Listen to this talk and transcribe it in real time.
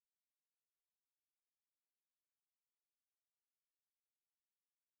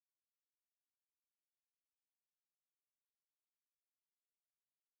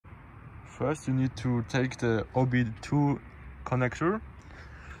First you need to take the OB2 connector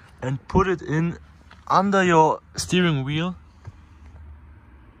and put it in under your steering wheel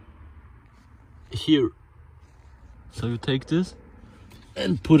here. So you take this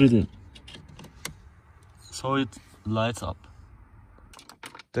and put it in so it lights up.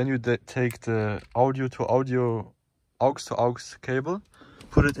 Then you take the audio to audio, aux to aux cable,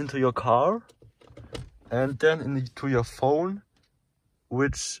 put it into your car and then into your phone,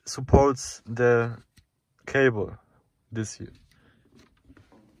 which supports the cable, this here.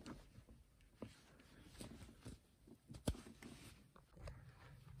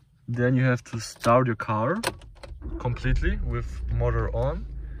 Then you have to start your car completely with motor on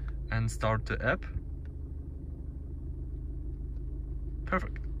and start the app.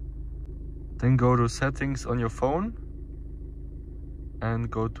 Perfect. Then go to settings on your phone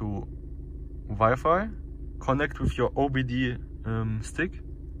and go to Wi-Fi. Connect with your OBD stick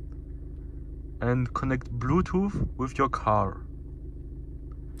and connect Bluetooth with your car.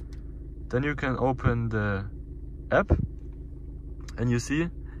 Then you can open the app and you see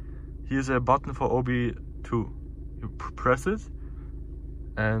here's a button for OB2. You press it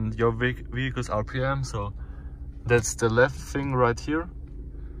and your vehicle's RPM, so that's the left thing right here.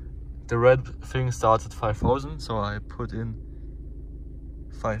 The red thing starts at 5,000, so I put in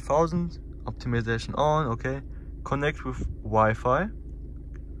 5,000, optimization on, okay. Connect with Wi-Fi,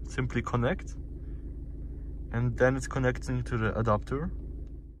 simply connect, and then it's connecting to the adapter.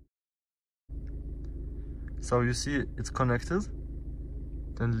 So you see it's connected,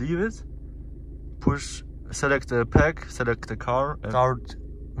 then leave it, select the pack, select the car, and start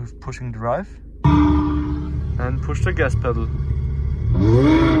with pushing drive, and push the gas pedal.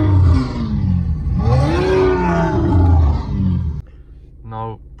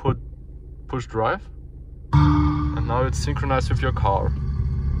 Now push drive, and now it's synchronized with your car.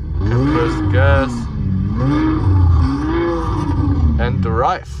 You can press gas and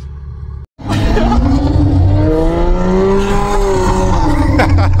drive.